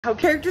How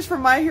characters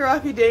from My Hero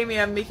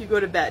Academia make you go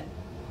to bed.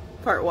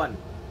 Part 1.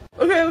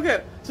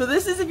 Okay. So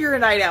this is if you're a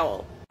night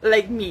owl.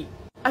 Like me.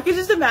 I could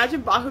just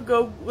imagine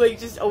Bakugo, like,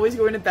 just always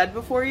going to bed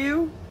before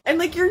you. And,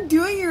 like, you're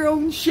doing your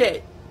own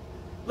shit.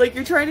 Like,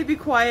 you're trying to be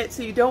quiet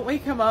so you don't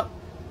wake him up.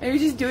 And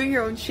you're just doing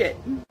your own shit.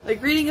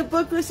 Like, reading a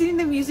book, listening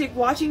to music,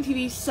 watching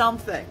TV,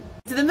 something.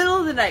 It's in the middle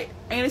of the night.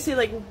 I'm gonna say,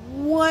 like,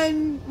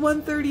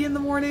 1:30 in the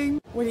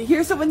morning. When you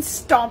hear someone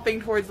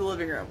stomping towards the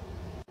living room.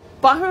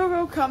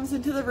 Bakugo comes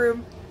into the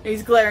room. And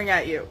he's glaring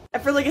at you.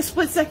 And for like a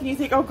split second you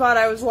think, oh god,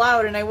 I was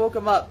loud and I woke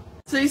him up.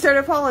 So you start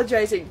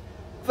apologizing.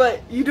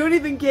 But you don't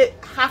even get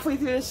halfway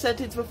through the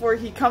sentence before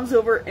he comes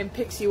over and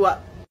picks you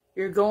up.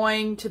 You're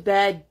going to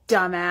bed,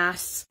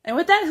 dumbass. And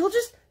with that, he'll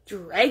just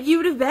drag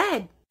you to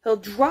bed. He'll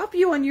drop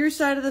you on your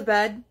side of the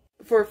bed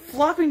before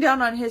flopping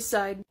down on his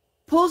side,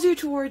 pulls you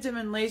towards him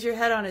and lays your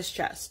head on his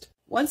chest.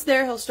 Once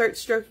there, he'll start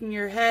stroking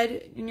your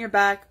head and your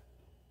back,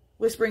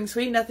 whispering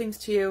sweet nothings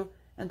to you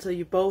until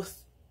you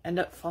both end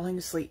up falling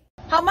asleep.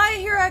 How My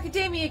Hero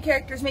Academia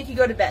characters make you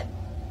go to bed.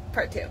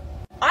 Part 2.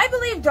 I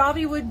believe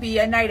Dobby would be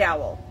a night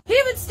owl.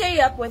 He would stay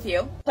up with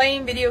you,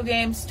 playing video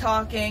games,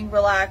 talking,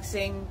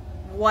 relaxing,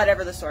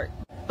 whatever the sort.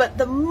 But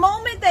the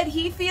moment that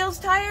he feels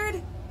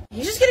tired,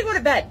 he's just gonna go to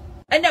bed.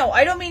 And no,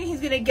 I don't mean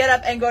he's gonna get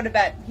up and go to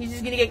bed. He's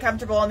just gonna get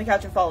comfortable on the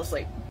couch and fall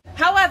asleep.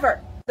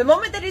 However, the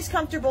moment that he's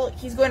comfortable,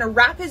 he's going to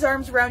wrap his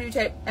arms around you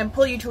tight and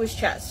pull you to his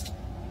chest.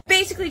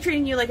 Basically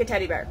treating you like a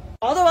teddy bear.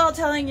 All the while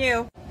telling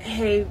you,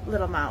 hey,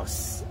 little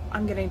mouse,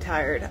 I'm getting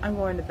tired. I'm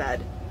going to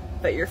bed.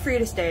 But you're free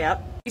to stay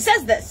up. He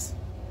says this,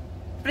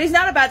 but he's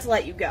not about to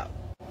let you go.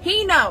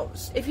 He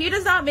knows if he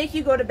does not make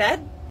you go to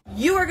bed,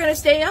 you are going to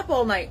stay up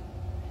all night.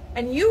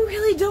 And you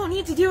really don't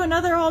need to do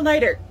another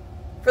all-nighter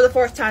for the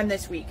 4th time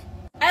this week.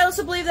 I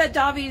also believe that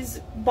Dobby's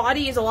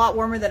body is a lot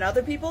warmer than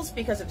other people's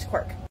because of his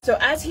quirk. So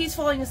as he's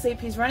falling asleep,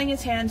 he's running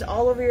his hands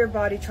all over your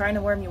body trying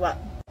to warm you up.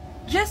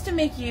 Just to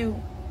make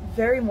you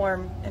very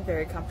warm and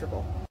very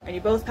comfortable. And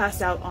you both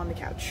passed out on the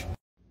couch.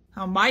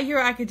 How My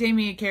Hero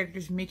Academia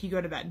characters make you go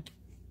to bed.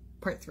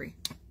 Part 3.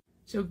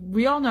 So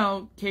we all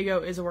know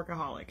Keigo is a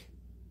workaholic.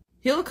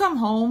 He'll come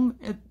home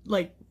at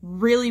like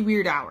really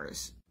weird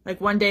hours.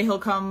 Like one day he'll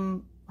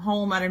come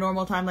home at a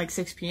normal time like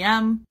 6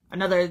 p.m.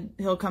 Another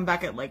he'll come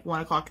back at like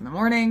 1 o'clock in the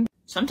morning.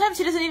 Sometimes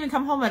he doesn't even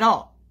come home at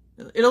all.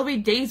 It'll be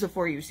days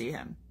before you see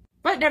him.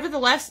 But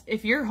nevertheless,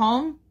 if you're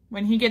home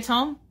when he gets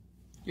home,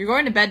 you're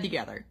going to bed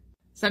together.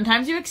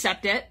 Sometimes you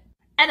accept it,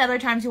 and other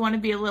times you want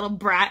to be a little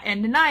brat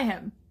and deny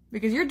him.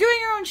 Because you're doing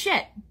your own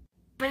shit.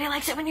 But he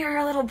likes it when you're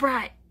a little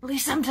brat. At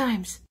least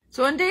sometimes.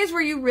 So on days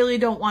where you really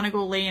don't want to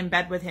go lay in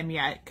bed with him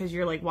yet, because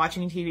you're like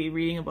watching TV,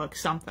 reading a book,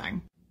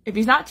 something. If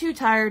he's not too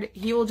tired,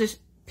 he will just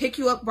pick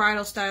you up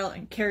bridal style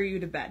and carry you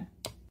to bed.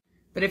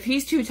 But if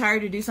he's too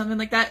tired to do something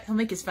like that, he'll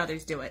make his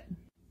feathers do it.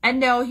 And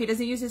no, he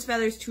doesn't use his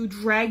feathers to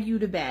drag you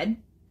to bed.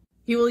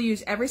 He will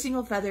use every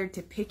single feather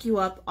to pick you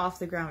up off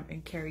the ground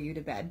and carry you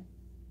to bed.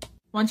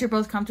 Once you're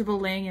both comfortable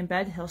laying in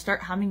bed, he'll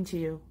start humming to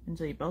you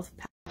until you both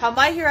pass. How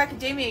My Hero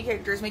Academia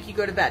characters make you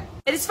go to bed.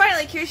 It is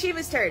finally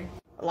Kirishima's turn.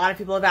 A lot of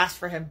people have asked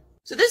for him.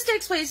 So this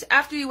takes place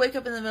after you wake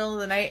up in the middle of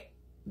the night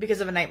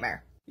because of a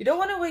nightmare. You don't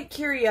want to wake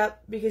Kiri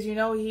up because you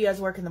know he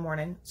has work in the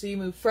morning. So you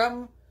move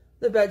from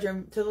the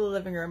bedroom to the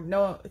living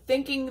room,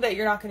 thinking that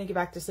you're not going to get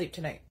back to sleep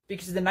tonight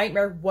because the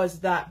nightmare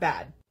was that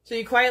bad. So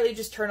you quietly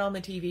just turn on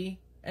the TV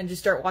and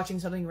just start watching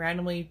something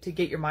randomly to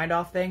get your mind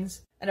off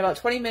things. And about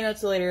 20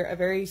 minutes later, a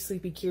very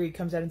sleepy Kiri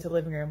comes out into the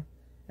living room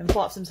and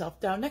plops himself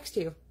down next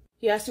to you.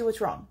 He asks you what's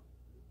wrong.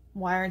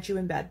 Why aren't you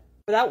in bed?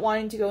 Without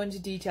wanting to go into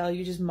detail,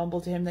 you just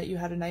mumble to him that you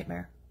had a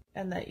nightmare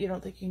and that you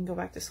don't think you can go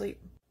back to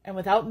sleep. And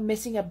without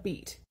missing a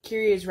beat,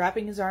 Kiri is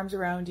wrapping his arms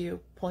around you,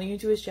 pulling you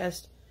to his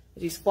chest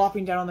as he's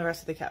flopping down on the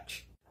rest of the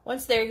couch.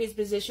 Once there, he's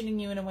positioning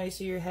you in a way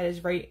so your head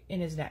is right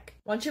in his neck.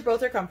 Once you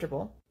both are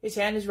comfortable, his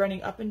hand is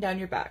running up and down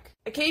your back,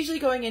 occasionally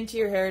going into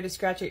your hair to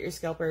scratch at your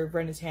scalp or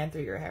run his hand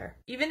through your hair.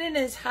 Even in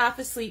his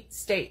half-asleep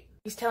state,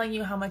 he's telling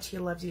you how much he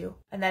loves you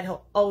and that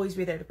he'll always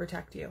be there to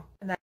protect you.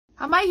 And that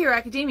How My Hero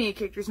Academia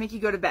characters make you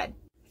go to bed.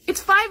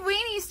 It's 5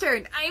 Weenies'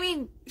 turn!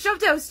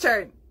 Shoto's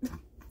turn!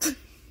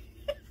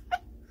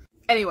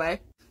 Anyway,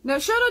 now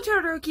Shoto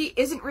Todoroki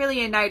isn't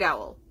really a night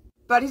owl,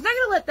 but he's not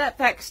gonna let that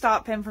fact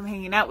stop him from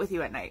hanging out with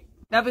you at night.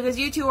 Now because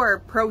you two are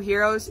pro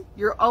heroes,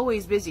 you're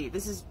always busy.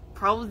 This is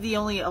probably the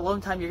only alone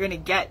time you're gonna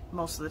get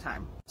most of the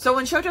time. So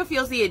when Shoto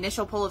feels the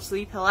initial pull of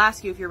sleep, he'll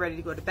ask you if you're ready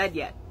to go to bed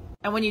yet.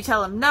 And when you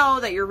tell him no,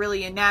 that you're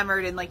really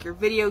enamored in like your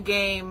video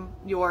game,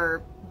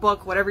 your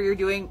book, whatever you're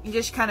doing, he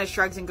just kind of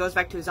shrugs and goes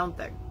back to his own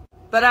thing.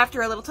 But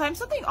after a little time,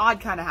 something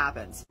odd kind of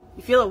happens.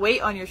 You feel a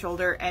weight on your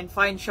shoulder and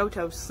find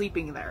Shoto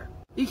sleeping there.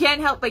 You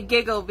can't help but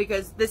giggle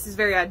because this is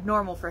very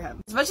abnormal for him.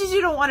 As much as you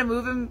don't want to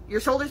move him, your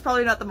shoulder's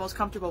probably not the most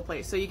comfortable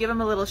place, so you give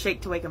him a little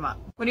shake to wake him up.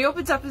 When he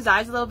opens up his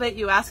eyes a little bit,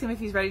 you ask him if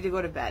he's ready to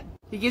go to bed.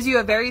 He gives you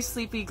a very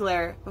sleepy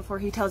glare before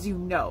he tells you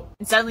no.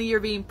 And suddenly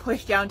you're being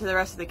pushed down to the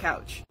rest of the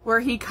couch,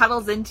 where he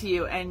cuddles into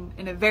you and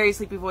in a very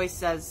sleepy voice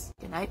says,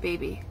 "Good night,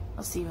 baby.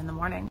 I'll see you in the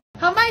morning."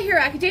 How My Hero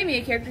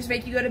Academia characters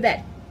make you go to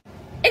bed.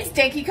 It's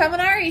Denki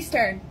Kaminari's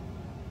turn.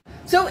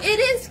 So it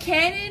is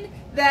canon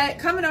that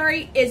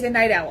Kaminari is a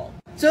night owl.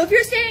 So if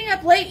you're staying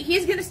up late,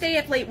 he's gonna stay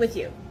up late with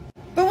you.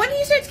 But when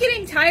he starts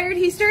getting tired,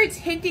 he starts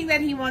hinting that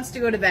he wants to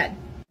go to bed.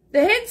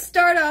 The hints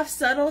start off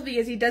subtle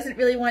because he doesn't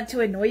really want to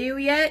annoy you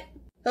yet.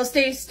 He'll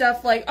say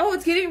stuff like, oh,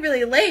 it's getting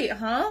really late,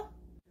 huh?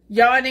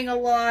 Yawning a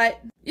lot,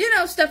 you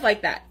know, stuff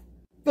like that.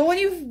 But when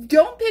you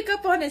don't pick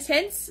up on his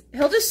hints,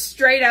 he'll just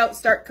straight out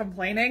start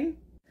complaining.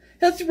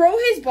 He'll throw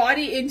his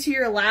body into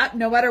your lap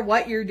no matter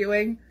what you're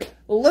doing,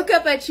 look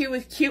up at you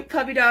with cute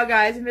puppy dog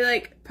eyes and be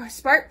like,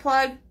 spark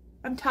plug,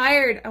 I'm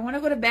tired, I want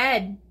to go to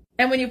bed.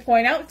 And when you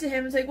point out to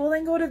him, it's like, well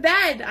then go to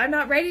bed, I'm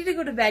not ready to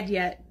go to bed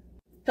yet.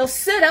 He'll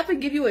sit up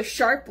and give you a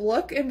sharp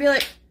look and be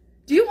like,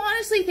 do you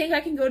honestly think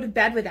I can go to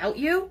bed without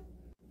you?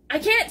 I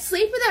can't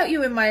sleep without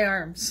you in my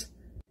arms.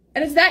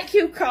 And it's that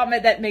cute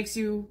comment that makes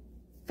you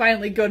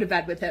finally go to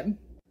bed with him.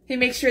 He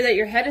makes sure that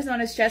your head is on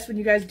his chest when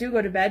you guys do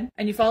go to bed,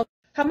 and you follow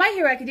how My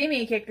Hero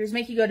Academia characters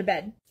make you go to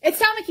bed.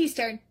 It's Tamaki's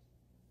turn.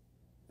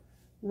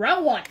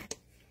 Round 1.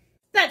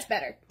 That's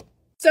better.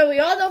 So we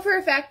all know for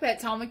a fact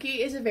that Tamaki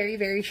is a very,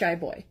 very shy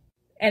boy,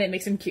 and it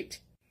makes him cute.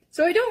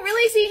 So I don't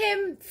really see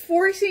him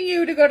forcing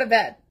you to go to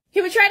bed. He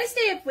would try to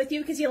stay up with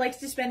you because he likes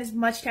to spend as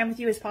much time with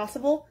you as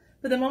possible,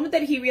 but the moment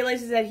that he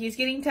realizes that he's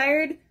getting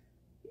tired,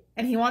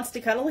 and he wants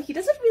to cuddle, he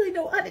doesn't really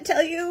know how to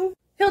tell you.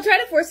 He'll try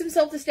to force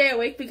himself to stay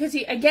awake because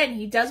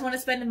he does want to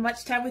spend as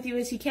much time with you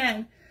as he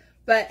can.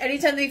 But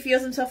anytime that he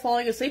feels himself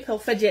falling asleep, he'll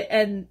fidget,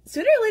 and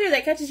sooner or later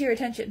that catches your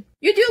attention.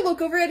 You do look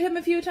over at him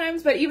a few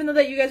times, but even though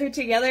that you guys are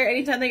together,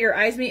 anytime that your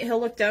eyes meet, he'll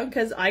look down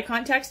because eye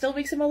contact still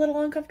makes him a little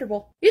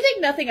uncomfortable. You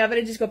think nothing of it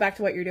and just go back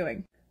to what you're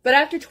doing. But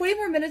after 20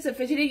 more minutes of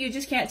fidgeting, you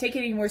just can't take it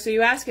anymore, so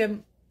you ask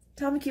him,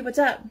 Tamaki, what's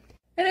up?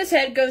 And his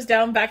head goes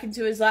down back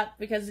into his lap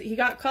because he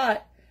got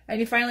caught. And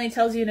he finally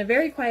tells you in a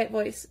very quiet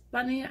voice,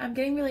 Bunny, I'm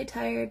getting really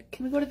tired.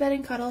 Can we go to bed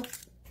and cuddle?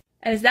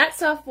 And it's that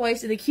soft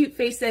voice and the cute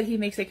face that he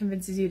makes that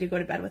convinces you to go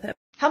to bed with him.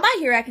 How My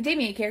Hero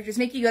Academia characters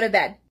make you go to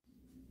bed.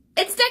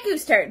 It's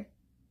Deku's turn.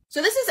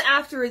 So this is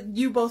after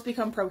you both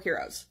become pro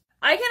heroes.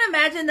 I can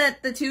imagine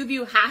that the two of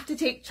you have to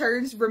take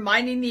turns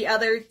reminding the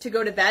other to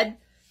go to bed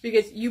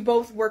because you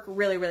both work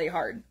really, really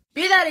hard.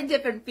 Be that in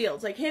different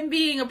fields, like him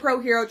being a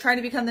pro hero, trying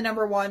to become the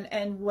 #1,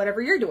 and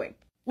whatever you're doing.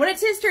 When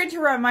it's his turn to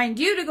remind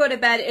you to go to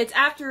bed, it's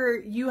after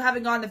you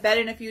haven't gone to bed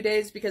in a few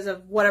days because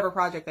of whatever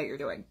project that you're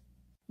doing.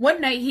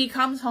 One night, he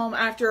comes home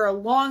after a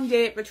long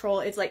day at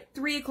patrol. It's like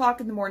 3 o'clock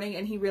in the morning,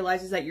 and he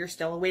realizes that you're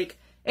still awake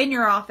in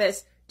your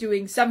office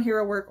doing some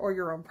hero work or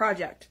your own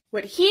project.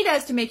 What he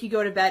does to make you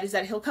go to bed is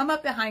that he'll come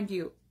up behind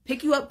you,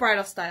 pick you up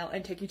bridal style,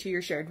 and take you to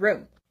your shared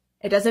room.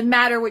 It doesn't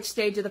matter which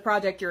stage of the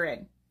project you're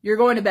in. You're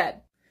going to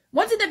bed.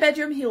 Once in the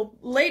bedroom, he'll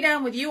lay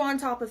down with you on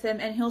top of him,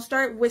 and he'll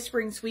start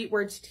whispering sweet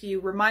words to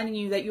you, reminding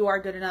you that you are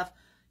good enough,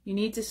 you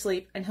need to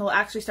sleep, and he'll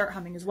actually start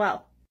humming as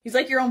well. He's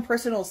like your own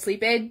personal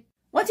sleep aid.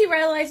 Once he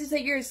realizes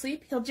that you're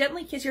asleep, he'll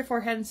gently kiss your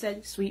forehead and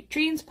say, sweet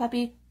dreams,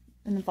 puppy,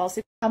 and then fall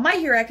asleep. How My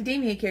Hero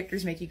Academia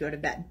characters make you go to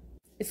bed.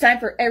 It's time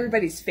for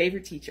everybody's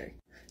favorite teacher.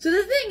 So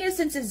the thing is,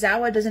 since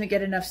Izawa doesn't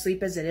get enough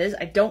sleep as it is,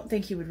 I don't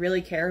think he would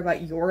really care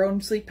about your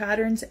own sleep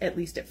patterns, at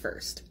least at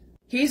first.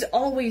 He's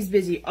always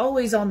busy,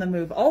 always on the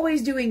move,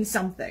 always doing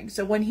something.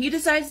 So when he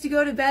decides to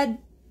go to bed,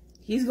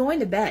 he's going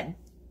to bed.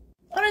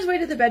 On his way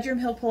to the bedroom,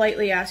 he'll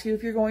politely ask you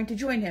if you're going to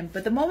join him.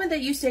 But the moment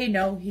that you say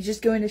no, he's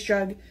just going to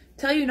shrug,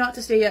 tell you not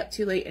to stay up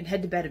too late, and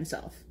head to bed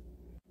himself.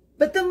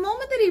 But the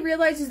moment that he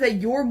realizes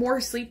that you're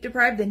more sleep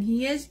deprived than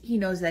he is, he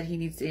knows that he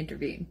needs to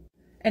intervene.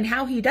 And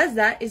how he does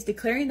that is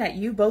declaring that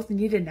you both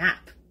need a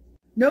nap.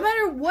 No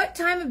matter what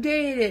time of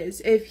day it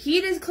is, if he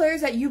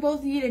declares that you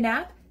both need a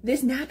nap,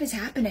 this nap is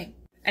happening.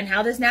 And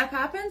how this nap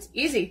happens?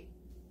 Easy.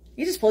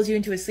 He just pulls you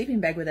into his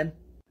sleeping bag with him.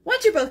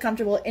 Once you're both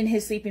comfortable in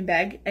his sleeping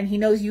bag, and he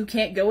knows you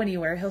can't go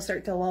anywhere, he'll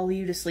start to lull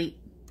you to sleep.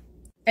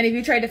 And if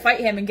you try to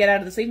fight him and get out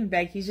of the sleeping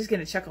bag, he's just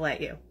gonna chuckle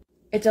at you.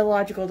 It's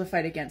illogical to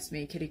fight against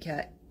me, kitty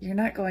cat. You're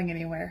not going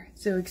anywhere,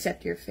 so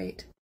accept your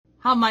fate.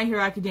 How My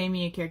Hero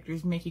Academia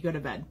characters make you go to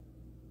bed.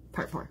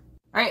 Part 4.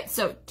 Alright,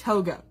 so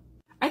Toga.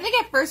 I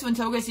think at first when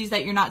Toga sees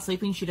that you're not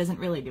sleeping, she doesn't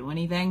really do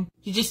anything.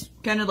 She just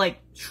kind of like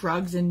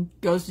shrugs and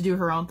goes to do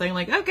her own thing,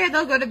 like, okay,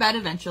 they'll go to bed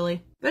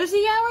eventually. But as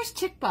the hours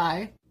tick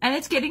by, and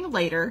it's getting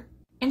later,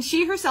 and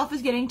she herself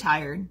is getting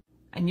tired,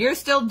 and you're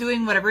still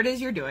doing whatever it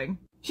is you're doing,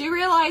 she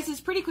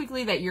realizes pretty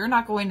quickly that you're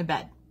not going to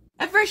bed.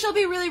 At first she'll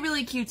be really,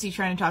 really cutesy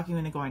trying to talk you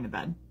into going to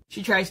bed.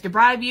 She tries to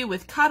bribe you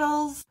with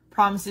cuddles,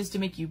 promises to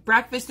make you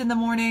breakfast in the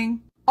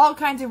morning, all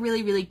kinds of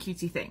really, really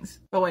cutesy things.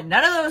 But when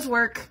none of those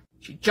work,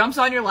 she jumps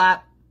on your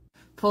lap,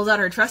 pulls out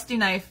her trusty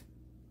knife,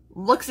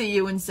 looks at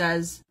you and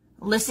says,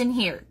 listen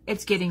here,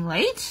 it's getting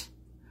late,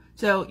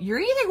 so you're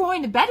either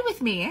going to bed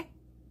with me,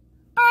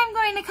 or I'm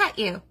going to cut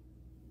you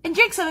and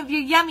drink some of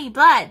your yummy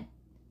blood.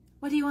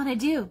 What do you want to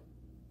do,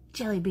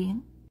 Jelly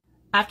Bean?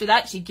 After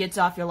that, she gets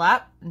off your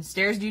lap and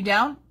stares you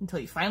down until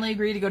you finally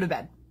agree to go to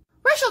bed.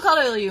 Where she'll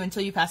cuddle you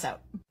until you pass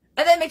out,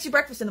 and then makes you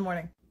breakfast in the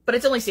morning. But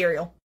it's only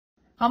cereal.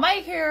 How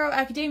My Hero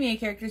Academia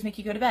characters make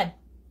you go to bed.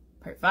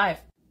 Part 5.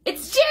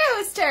 It's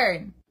Jiro's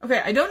turn!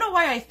 Okay, I don't know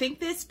why I think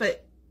this,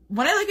 but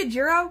when I look at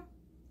Jiro,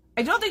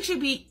 I don't think she'd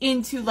be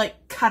into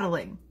like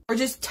cuddling or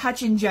just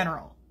touch in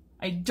general.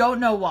 I don't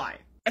know why.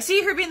 I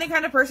see her being the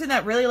kind of person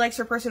that really likes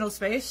her personal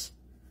space.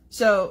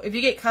 So if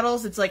you get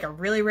cuddles, it's like a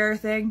really rare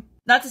thing.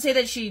 Not to say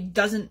that she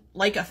doesn't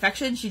like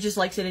affection, she just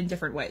likes it in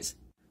different ways.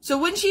 So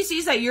when she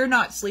sees that you're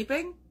not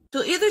sleeping,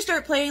 she'll either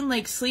start playing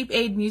like sleep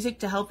aid music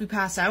to help you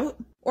pass out,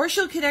 or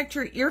she'll connect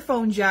her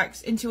earphone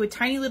jacks into a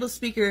tiny little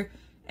speaker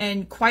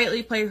and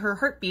quietly play her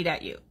heartbeat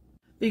at you.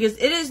 Because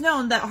it is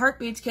known that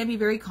heartbeats can be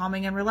very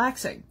calming and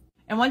relaxing.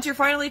 And once you're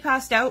finally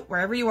passed out,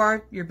 wherever you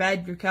are, your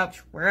bed, your couch,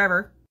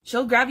 wherever,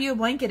 she'll grab you a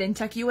blanket and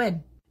tuck you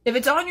in. If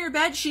it's on your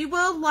bed, she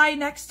will lie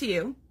next to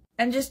you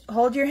and just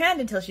hold your hand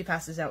until she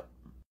passes out.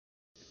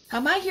 How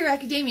My Hero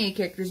Academia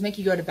characters make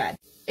you go to bed.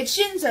 It's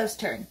Shinzo's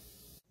turn.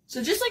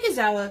 So just like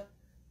Izawa,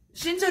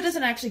 Shinzo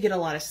doesn't actually get a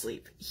lot of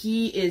sleep.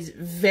 He is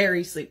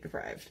very sleep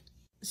deprived.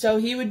 So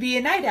he would be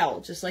a night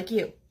owl, just like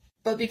you.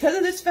 But because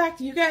of this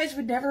fact, you guys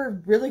would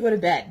never really go to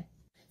bed.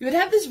 You would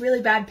have this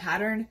really bad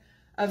pattern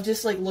of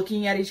just like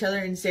looking at each other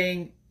and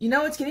saying, you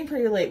know, it's getting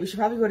pretty late, we should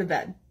probably go to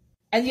bed.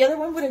 And the other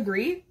one would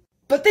agree,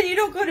 but then you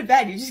don't go to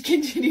bed, you just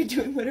continue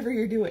doing whatever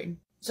you're doing.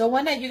 So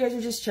one night you guys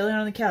are just chilling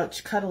on the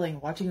couch, cuddling,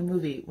 watching a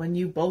movie, when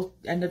you both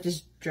end up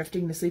just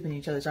drifting to sleep in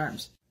each other's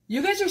arms.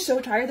 You guys are so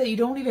tired that you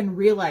don't even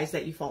realize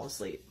that you fall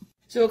asleep.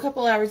 So a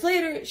couple hours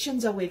later,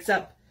 Shinzo wakes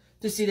up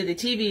to see that the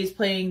TV is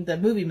playing the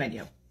movie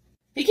menu.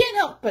 He can't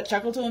help but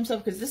chuckle to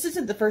himself because this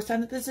isn't the first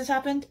time that this has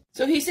happened.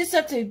 So he sits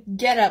up to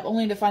get up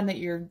only to find that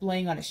you're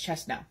laying on his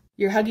chest now.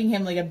 You're hugging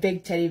him like a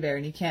big teddy bear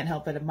and he can't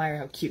help but admire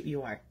how cute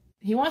you are.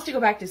 He wants to go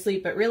back to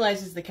sleep but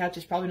realizes the couch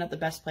is probably not the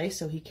best place,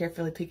 so he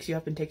carefully picks you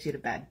up and takes you to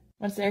bed.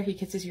 Once there, he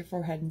kisses your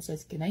forehead and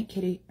says, "Good night,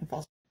 kitty," and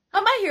falls.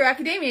 How My Hero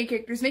Academia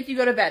characters make you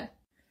go to bed.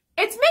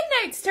 It's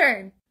Midnight's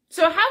turn!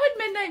 So how would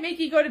Midnight make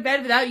you go to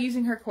bed without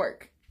using her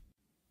quirk?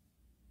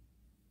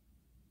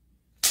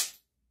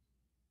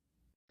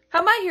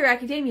 How My Hero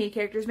Academia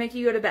characters make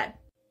you go to bed.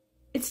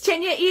 It's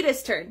Chinya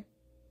Ida's turn.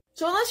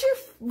 So unless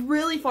you're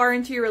really far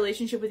into your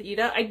relationship with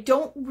Ida, I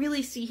don't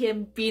really see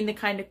him being the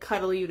kind to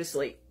cuddle you to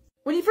sleep.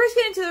 When you first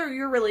get into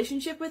your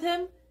relationship with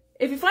him,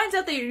 if he finds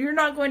out that you're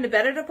not going to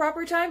bed at a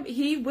proper time,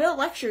 he will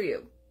lecture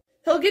you.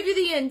 He'll give you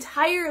the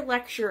entire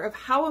lecture of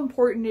how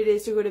important it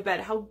is to go to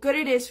bed, how good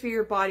it is for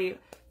your body,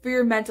 for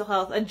your mental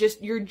health, and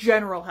just your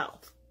general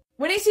health.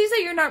 When he sees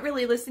that you're not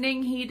really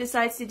listening, he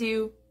decides to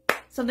do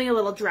something a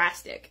little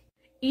drastic.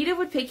 Ida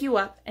would pick you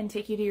up and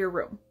take you to your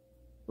room,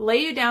 lay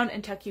you down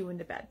and tuck you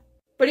into bed.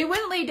 But he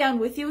wouldn't lay down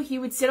with you, he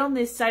would sit on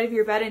this side of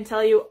your bed and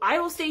tell you, "I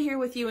will stay here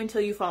with you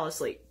until you fall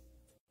asleep."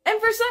 And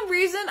for some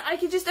reason, I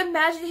could just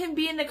imagine him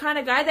being the kind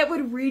of guy that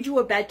would read you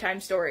a bedtime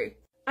story.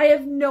 I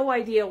have no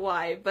idea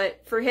why,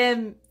 but for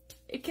him,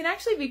 it can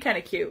actually be kind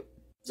of cute.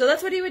 So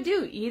that's what he would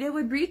do. Ida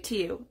would read to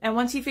you, and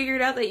once he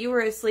figured out that you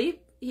were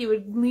asleep, he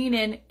would lean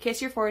in,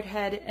 kiss your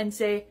forehead, and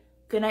say,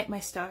 "Good night, my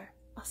star.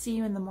 I'll see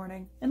you in the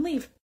morning," and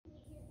leave.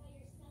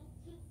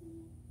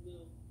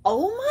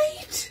 All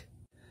Might?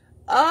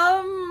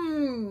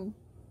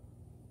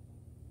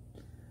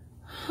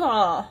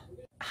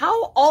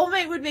 How All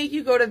Might would make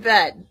you go to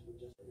bed?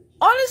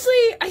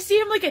 Honestly, I see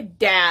him like a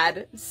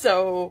dad,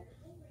 so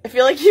I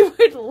feel like he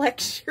would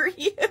lecture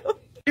you.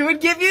 He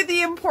would give you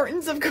the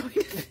importance of going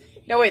to bed.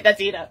 No, wait,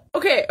 that's Ida.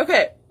 Okay.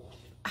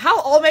 How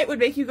All Might would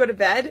make you go to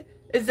bed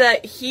is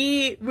that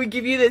he would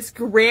give you this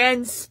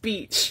grand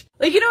speech.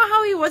 Like, you know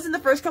how he was in the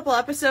first couple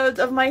episodes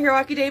of My Hero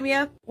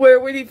Academia? Where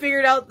when he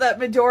figured out that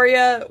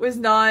Midoriya was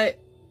not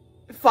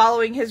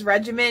following his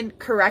regimen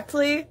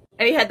correctly,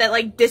 and he had that,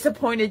 like,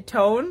 disappointed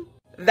tone?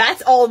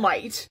 That's All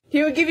Might.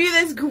 He would give you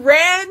this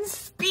grand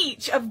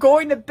speech of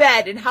going to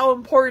bed and how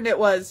important it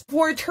was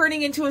before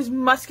turning into his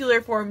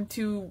muscular form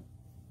to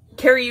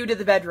carry you to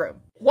the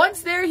bedroom.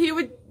 Once there, he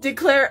would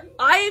declare,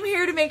 "I am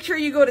here to make sure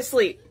you go to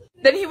sleep."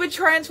 Then he would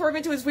transform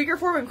into his weaker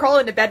form and crawl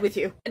into bed with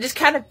you. And just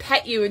kind of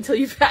pet you until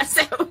you pass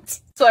out.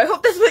 So I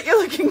hope that's what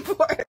you're looking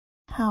for.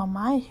 How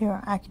My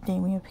Hero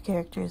Academia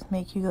characters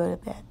make you go to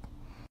bed.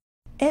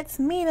 It's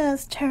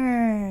Mita's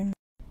turn.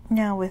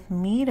 Now with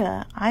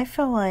Mita, I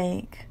feel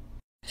like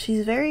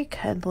she's very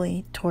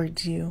cuddly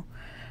towards you,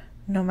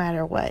 no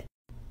matter what.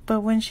 But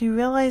when she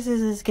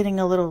realizes it's getting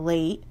a little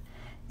late,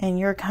 and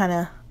you're kind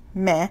of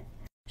meh,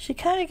 she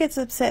kind of gets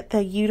upset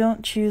that you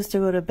don't choose to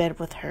go to bed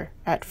with her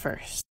at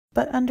first,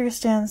 but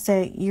understands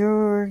that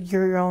you're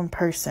your own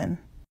person.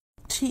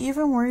 She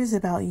even worries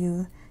about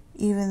you,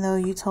 even though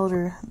you told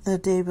her the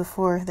day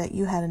before that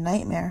you had a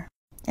nightmare.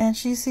 And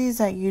she sees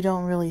that you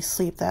don't really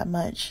sleep that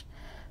much,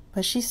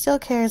 but she still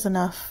cares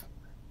enough.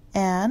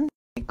 And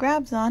she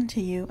grabs onto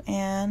you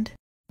and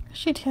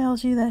she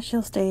tells you that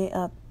she'll stay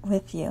up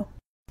with you.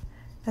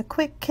 A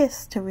quick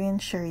kiss to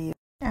reassure you.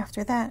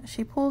 After that,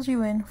 she pulls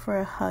you in for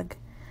a hug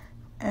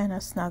and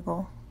a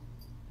snuggle.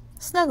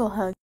 Snuggle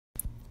hug.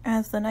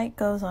 As the night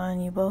goes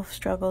on, you both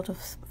struggle to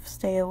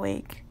stay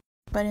awake.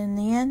 But in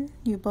the end,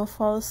 you both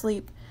fall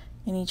asleep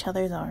in each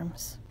other's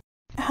arms.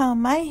 How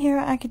My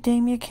Hero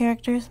Academia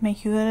characters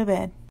make you go to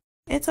bed.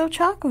 It's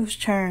Ochako's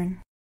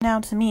turn. Now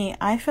to me,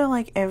 I feel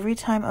like every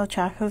time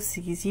Ochako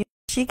sees you,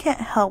 she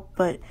can't help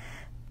but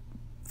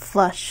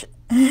flush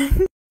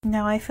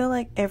Now, I feel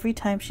like every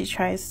time she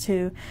tries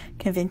to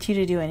convince you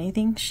to do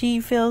anything, she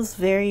feels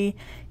very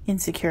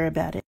insecure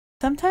about it.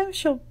 Sometimes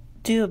she'll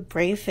do a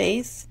brave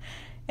face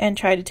and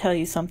try to tell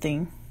you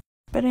something,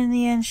 but in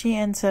the end, she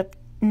ends up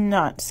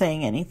not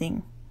saying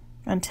anything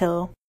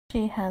until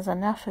she has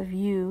enough of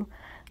you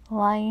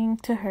lying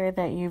to her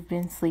that you've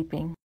been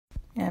sleeping.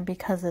 And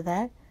because of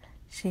that,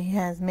 she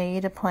has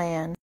made a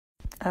plan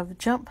of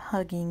jump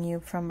hugging you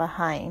from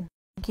behind,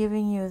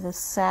 giving you the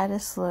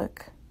saddest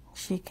look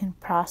she can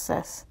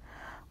process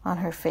on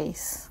her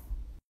face.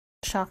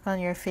 Shock on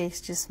your face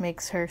just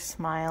makes her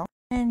smile,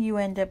 and you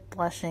end up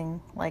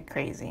blushing like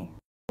crazy.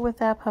 With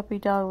that puppy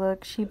dog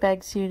look, she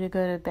begs you to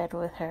go to bed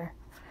with her.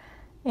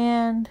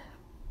 And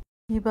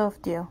you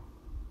both do.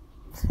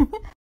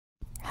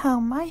 How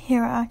My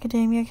Hero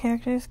Academia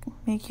characters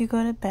make you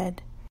go to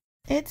bed.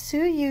 It's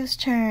Suyu's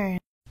turn.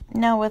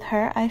 Now with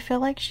her, I feel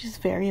like she's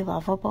very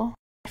lovable.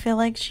 I feel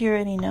like she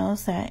already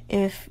knows that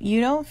if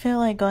you don't feel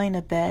like going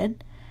to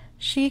bed,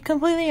 she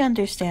completely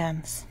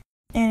understands.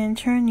 And in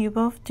turn, you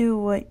both do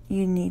what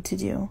you need to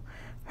do.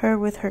 Her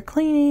with her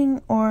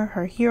cleaning or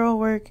her hero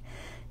work,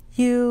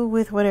 you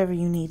with whatever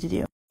you need to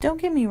do.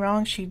 Don't get me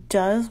wrong, she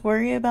does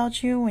worry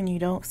about you when you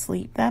don't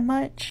sleep that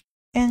much.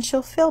 And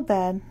she'll feel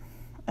bad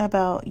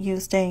about you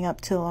staying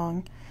up too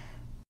long.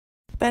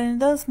 But in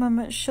those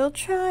moments, she'll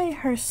try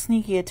her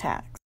sneaky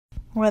attacks.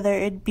 Whether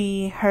it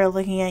be her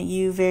looking at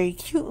you very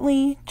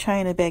cutely,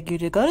 trying to beg you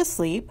to go to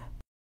sleep,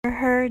 or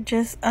her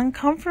just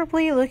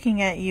uncomfortably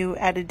looking at you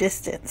at a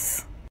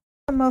distance.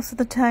 But most of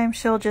the time,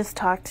 she'll just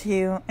talk to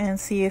you and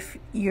see if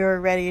you're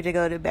ready to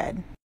go to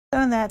bed.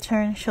 So in that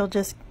turn, she'll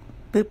just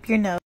boop your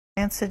nose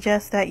and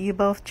suggest that you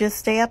both just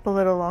stay up a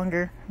little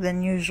longer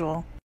than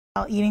usual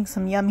while eating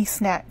some yummy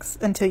snacks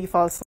until you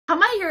fall asleep. How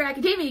My Hero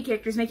Academia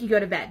characters make you go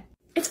to bed.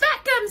 It's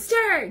Fat Gum's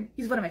turn!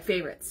 He's one of my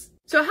favorites.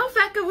 So how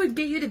Fat Gum would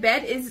get you to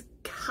bed is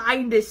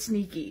kinda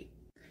sneaky.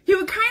 He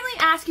would kindly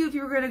ask you if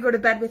you were going to go to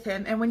bed with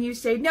him, and when you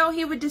say no,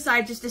 he would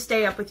decide just to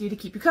stay up with you to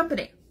keep you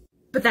company.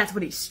 But that's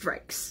when he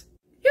strikes.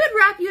 He would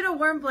wrap you in a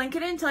warm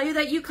blanket and tell you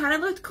that you kind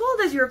of looked cold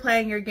as you were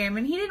playing your game,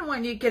 and he didn't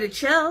want you to get a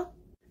chill.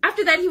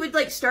 After that, he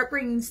would start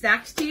bringing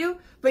snacks to you,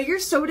 but you're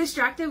so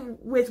distracted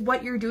with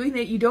what you're doing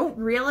that you don't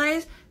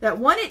realize that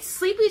one, it's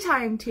sleepy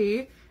time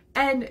tea,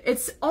 and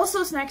it's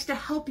also snacks to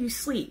help you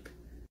sleep.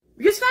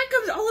 Because Fat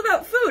Gum's all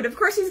about food. Of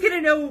course he's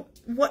gonna know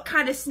what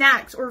kind of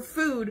snacks or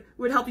food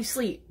would help you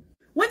sleep.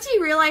 Once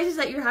he realizes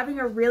that you're having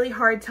a really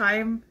hard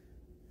time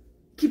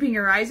keeping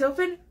your eyes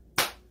open,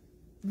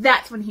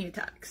 that's when he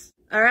attacks.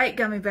 Alright,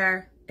 Gummy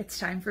Bear, it's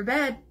time for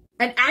bed.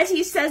 And as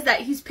he says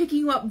that, he's picking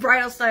you up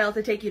bridal style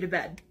to take you to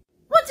bed.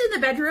 Once in the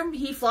bedroom,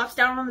 he flops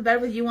down on the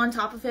bed with you on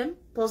top of him,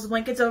 pulls the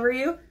blankets over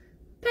you,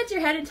 pets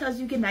your head and tells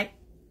you goodnight.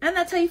 And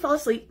that's how you fall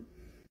asleep.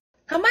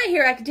 How My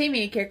Hero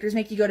Academia characters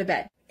make you go to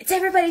bed. It's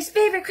everybody's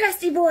favorite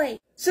Krusty Boy!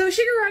 So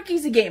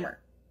Shigaraki's a gamer.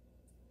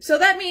 So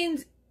that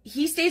means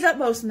he stays up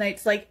most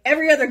nights like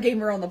every other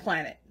gamer on the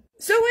planet.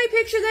 So I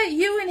picture that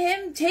you and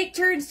him take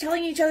turns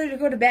telling each other to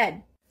go to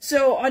bed.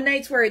 So on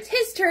nights where it's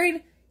his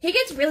turn, he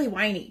gets really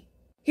whiny.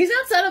 He's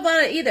not subtle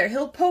about it either.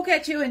 He'll poke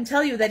at you and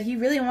tell you that he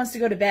really wants to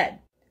go to bed.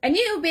 And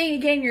you, being a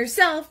gamer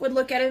yourself, would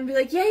look at him and be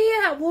like,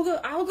 yeah,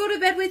 I'll go to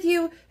bed with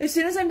you as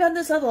soon as I'm done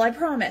this level, I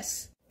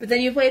promise. But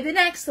then you play the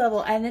next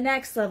level, and the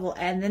next level,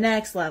 and the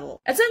next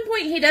level. At some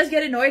point, he does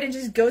get annoyed and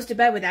just goes to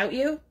bed without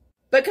you,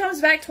 but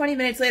comes back 20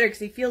 minutes later because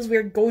he feels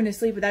weird going to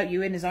sleep without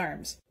you in his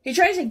arms. He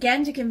tries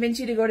again to convince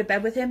you to go to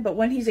bed with him, but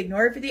when he's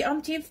ignored for the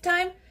umpteenth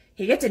time,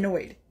 he gets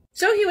annoyed.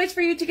 So he waits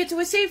for you to get to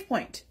a save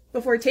point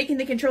before taking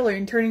the controller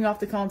and turning off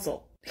the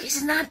console.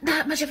 He's not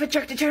that much of a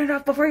jerk to turn it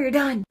off before you're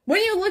done.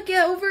 When you look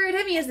over at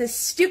him, he has this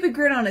stupid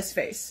grin on his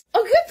face.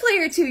 Oh, good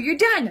player two, you're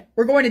done.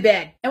 We're going to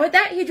bed. And with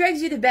that, he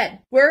drags you to bed,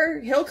 where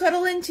he'll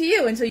cuddle into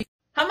you until you...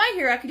 How My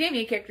Hero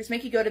Academia characters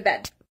make you go to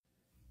bed.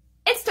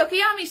 It's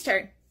Tokoyami's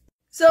turn.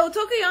 So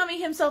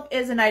Tokoyami himself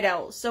is a night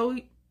owl, so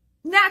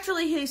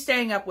naturally he's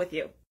staying up with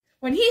you.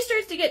 When he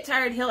starts to get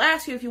tired, he'll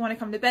ask you if you want to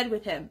come to bed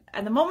with him.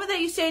 And the moment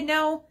that you say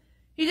no,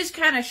 he just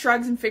kind of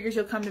shrugs and figures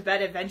you'll come to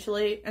bed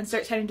eventually and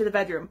starts heading to the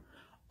bedroom,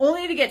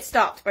 only to get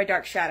stopped by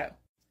Dark Shadow.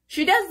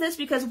 She does this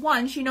because,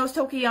 one, she knows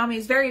Tokoyami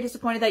is very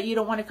disappointed that you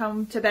don't want to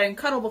come to bed and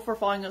cuddle before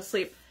falling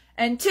asleep.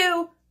 And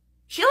two,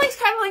 she likes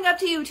cuddling up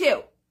to you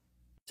too.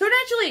 So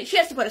naturally, she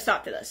has to put a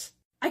stop to this.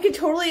 I could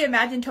totally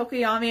imagine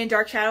Tokoyami and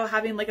Dark Shadow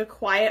having a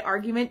quiet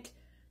argument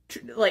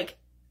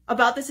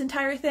about this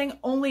entire thing,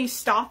 only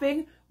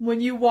stopping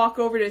when you walk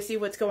over to see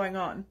what's going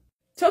on.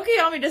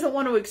 Tokoyami doesn't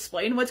want to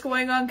explain what's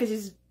going on because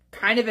he's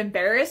kind of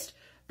embarrassed,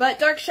 but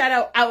Dark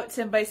Shadow outs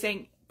him by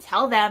saying,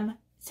 Tell them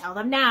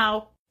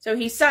now. So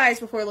he sighs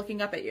before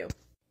looking up at you.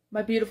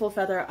 My beautiful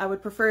feather, I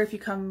would prefer if you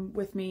come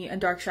with me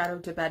and Dark Shadow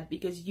to bed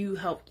because you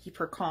help keep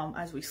her calm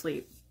as we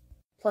sleep.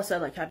 Plus I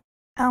like how...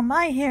 How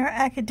My Hero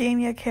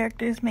Academia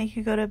characters make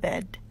you go to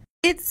bed.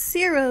 It's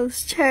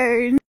Zero's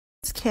turn.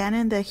 It's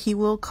canon that he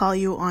will call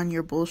you on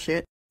your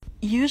bullshit.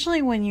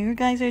 Usually when you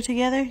guys are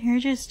together, you're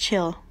just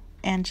chill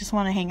and just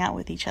want to hang out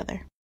with each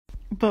other.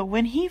 But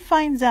when he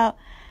finds out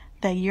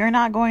that you're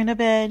not going to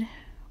bed,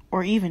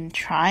 or even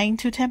trying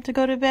to attempt to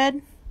go to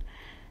bed,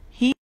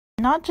 he's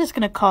not just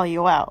going to call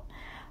you out,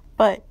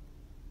 but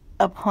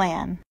a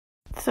plan.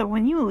 So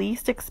when you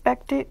least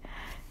expect it,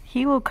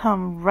 he will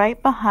come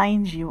right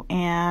behind you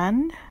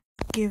and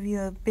give you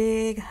a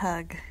big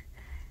hug.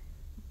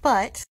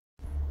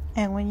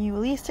 And when you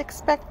least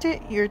expect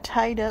it, you're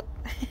tied up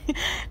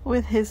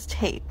with his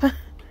tape.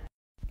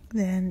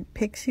 Then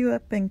picks you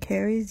up and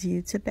carries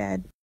you to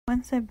bed.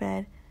 Once in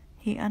bed,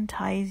 he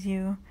unties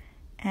you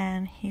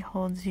and he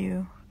holds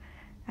you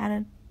at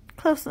a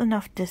close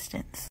enough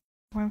distance.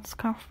 Once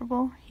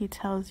comfortable, he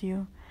tells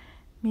you,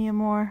 "Mi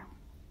amor,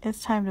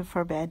 it's time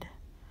for bed."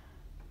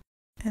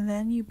 And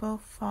then you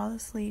both fall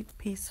asleep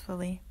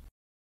peacefully.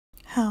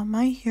 How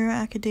My Hero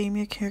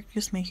Academia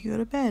characters make you go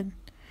to bed.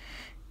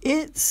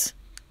 It's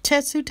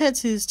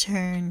Tetsu's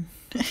turn.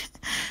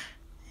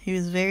 He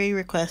was very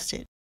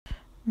requested.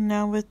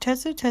 Now with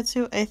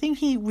Tetsu, I think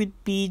he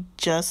would be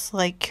just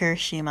like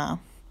Kirishima.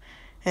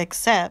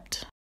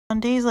 Except, on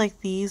days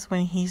like these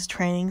when he's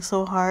training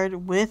so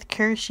hard with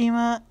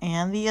Kirishima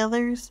and the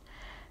others,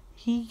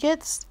 he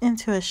gets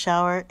into a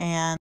shower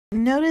and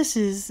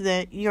notices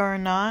that you're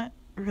not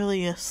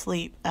really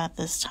asleep at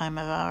this time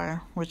of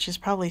hour, which is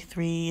probably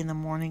 3 in the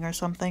morning or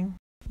something.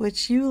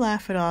 Which you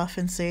laugh it off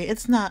and say,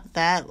 "It's not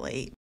that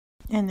late."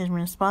 And in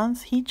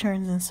response, he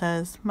turns and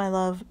says, "My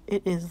love,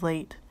 it is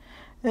late.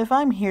 If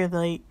I'm here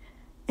late,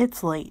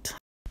 it's late."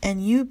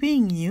 And you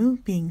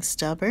being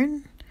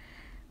stubborn,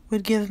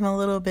 would give him a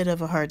little bit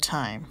of a hard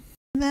time.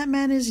 That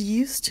man is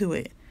used to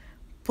it.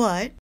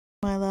 But,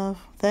 my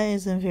love, that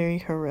isn't very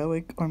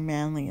heroic or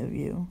manly of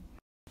you.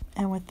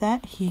 And with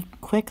that, he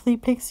quickly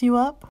picks you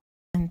up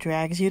and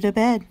drags you to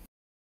bed.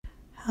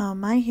 How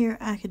My Hero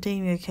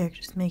Academia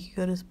characters make you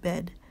go to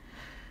bed.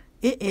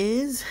 It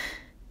is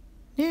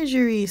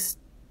Nijuri's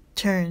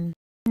turn.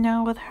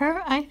 Now with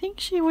her, I think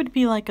she would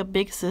be like a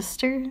big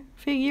sister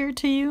figure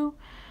to you,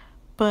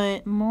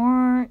 but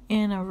more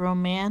in a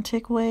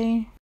romantic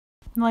way.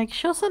 Like,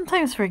 she'll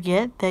sometimes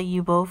forget that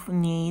you both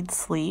need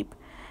sleep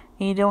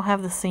and you don't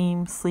have the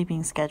same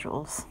sleeping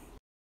schedules.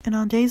 And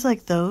on days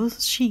like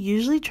those, she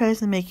usually tries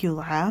to make you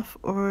laugh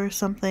or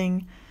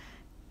something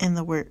in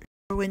the work.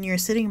 Or when you're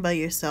sitting by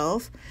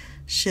yourself,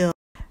 she'll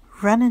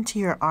run into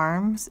your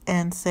arms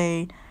and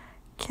say,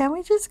 "Can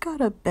we just go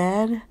to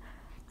bed?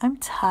 I'm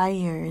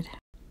tired."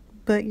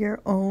 But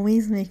you're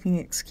always making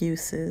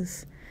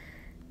excuses.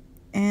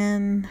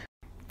 And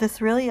this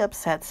really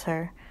upsets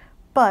her.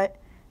 But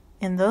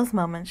in those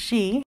moments,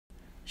 she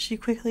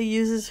quickly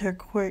uses her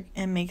quirk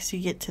and makes you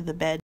get to the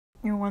bed.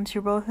 And once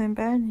you're both in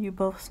bed, you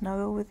both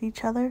snuggle with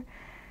each other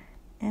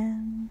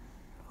and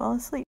fall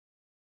asleep.